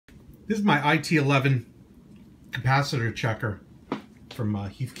This is my IT-11 capacitor checker from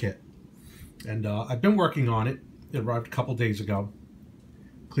Heathkit, and I've been working on it. It arrived a couple days ago.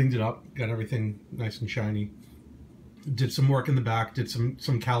 Cleaned it up, got everything nice and shiny. Did some work in the back, did some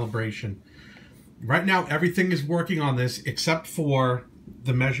calibration. Right now, everything is working on this except for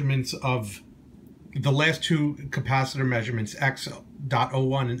the measurements of the last two capacitor measurements,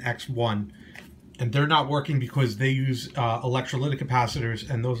 X.01 and X1. And they're not working because they use electrolytic capacitors,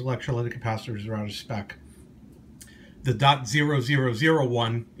 and those electrolytic capacitors are out of spec. The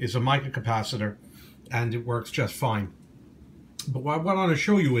 .0001 is a microcapacitor, and it works just fine. But what I want to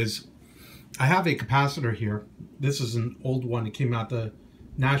show you is, I have a capacitor here. This is an old one. It came out the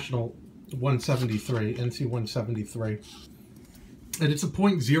National 173, NC 173. And it's a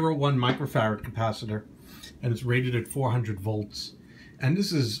 0.01 microfarad capacitor, and it's rated at 400 volts. And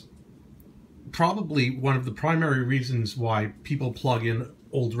this is probably one of the primary reasons why people plug in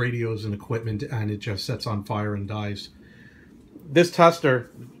old radios and equipment and it just sets on fire and dies. This tester,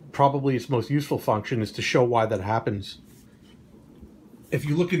 probably its most useful function, is to show why that happens. If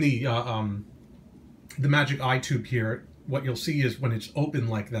you look in the magic eye tube here, what you'll see is when it's open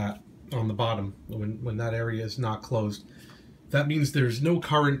like that on the bottom, when that area is not closed, that means there's no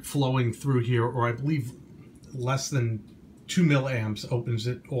current flowing through here, or I believe less than 2 milliamps opens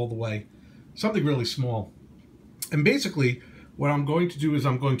it all the way. Something really small. And basically, what I'm going to do is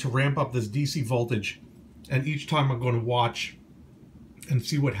I'm going to ramp up this DC voltage, and each time I'm going to watch and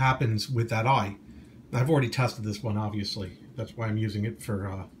see what happens with that eye. I've already tested this one, obviously. That's why I'm using it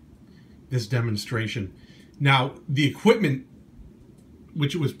for this demonstration. Now, the equipment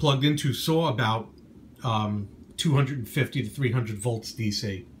which it was plugged into saw about 250 to 300 volts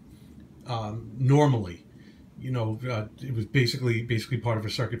DC normally. You know, it was basically part of a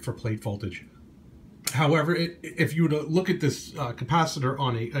circuit for plate voltage. However, if you were to look at this capacitor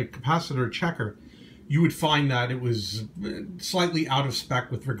on a capacitor checker, you would find that it was slightly out of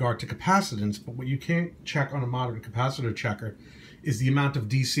spec with regard to capacitance. But what you can't check on a modern capacitor checker is the amount of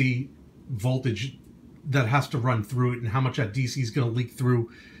DC voltage that has to run through it, and how much that DC is going to leak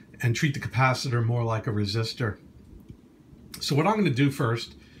through and treat the capacitor more like a resistor. So what I'm going to do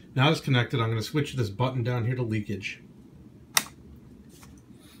first, now it's connected, I'm going to switch this button down here to leakage.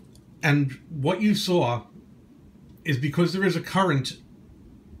 And what you saw is, because there is a current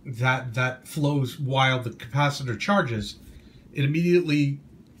that flows while the capacitor charges, it immediately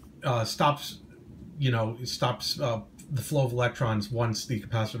stops, it stops the flow of electrons once the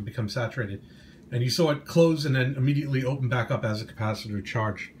capacitor becomes saturated. And you saw it close and then immediately open back up as the capacitor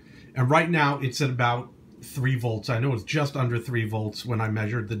charged. And right now it's at about 3 volts. I know it's just under 3 volts when I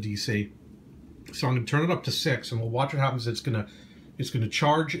measured the DC. So I'm going to turn it up to 6, and we'll watch what happens. It's going to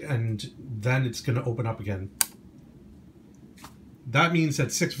charge, and then it's going to open up again. That means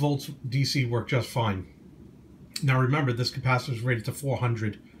that 6 volts DC worked just fine. Now remember, this capacitor is rated to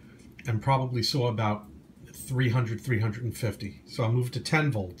 400 and probably saw about 300, 350. So I'll move to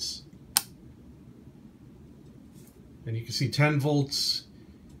 10 volts. And you can see 10 volts.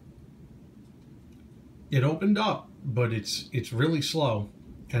 It opened up, but it's really slow,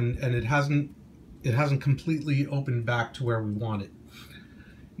 and it hasn't completely opened back to where we want it.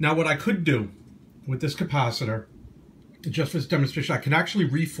 Now, what I could do with this capacitor, just for this demonstration, I can actually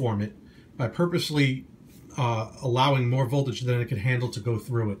reform it by purposely allowing more voltage than it could handle to go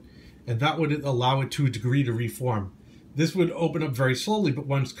through it, and that would allow it to a degree to reform. This would open up very slowly, but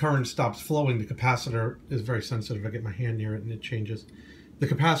once current stops flowing, the capacitor is very sensitive. I get my hand near it and it changes. The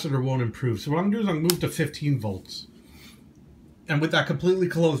capacitor won't improve. So what I'm going to do is I'm going to move to 15 volts. And with that completely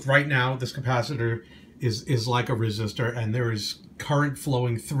closed right now, this capacitor is like a resistor, and there is current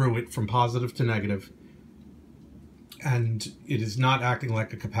flowing through it from positive to negative. And it is not acting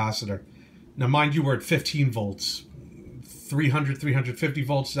like a capacitor. Now, mind you, we're at 15 volts. 300, 350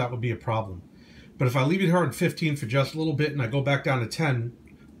 volts, that would be a problem. But if I leave it here on 15 for just a little bit and I go back down to 10,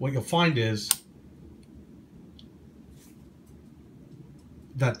 what you'll find is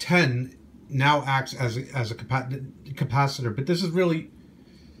that 10 now acts as a capacitor. But this is really,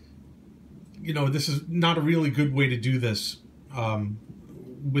 this is not a really good way to do this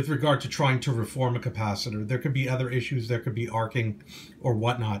with regard to trying to reform a capacitor. There could be other issues. There could be arcing or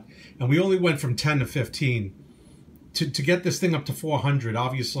whatnot. And we only went from 10 to 15. To get this thing up to 400,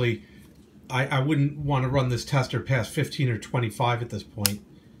 obviously, I wouldn't want to run this tester past 15 or 25 at this point.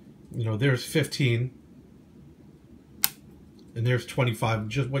 There's 15. And there's 25.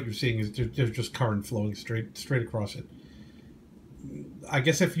 Just what you're seeing is there's just current flowing straight across it. I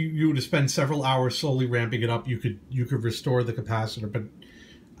guess if you were to spend several hours slowly ramping it up, you could restore the capacitor, but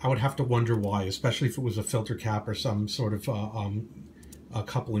I would have to wonder why, especially if it was a filter cap or some sort of a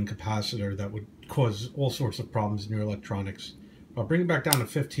coupling capacitor that would cause all sorts of problems in your electronics. I'll bring it back down to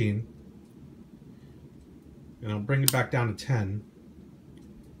 15, and I'll bring it back down to 10,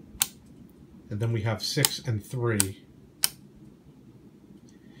 and then we have 6 and 3.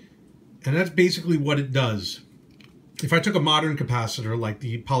 And that's basically what it does. If I took a modern capacitor like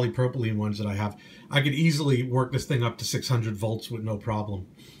the polypropylene ones that I have, I could easily work this thing up to 600 volts with no problem.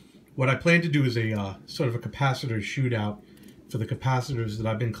 What I plan to do is a sort of a capacitor shootout for the capacitors that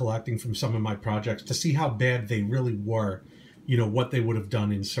I've been collecting from some of my projects to see how bad they really were, you know, what they would have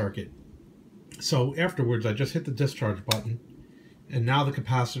done in circuit. So afterwards, I just hit the discharge button, and now the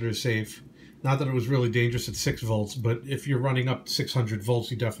capacitor is safe. Not that it was really dangerous at 6 volts, but if you're running up to 600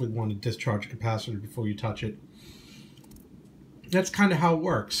 volts, you definitely want to discharge a capacitor before you touch it. That's kind of how it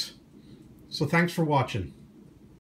works. So thanks for watching.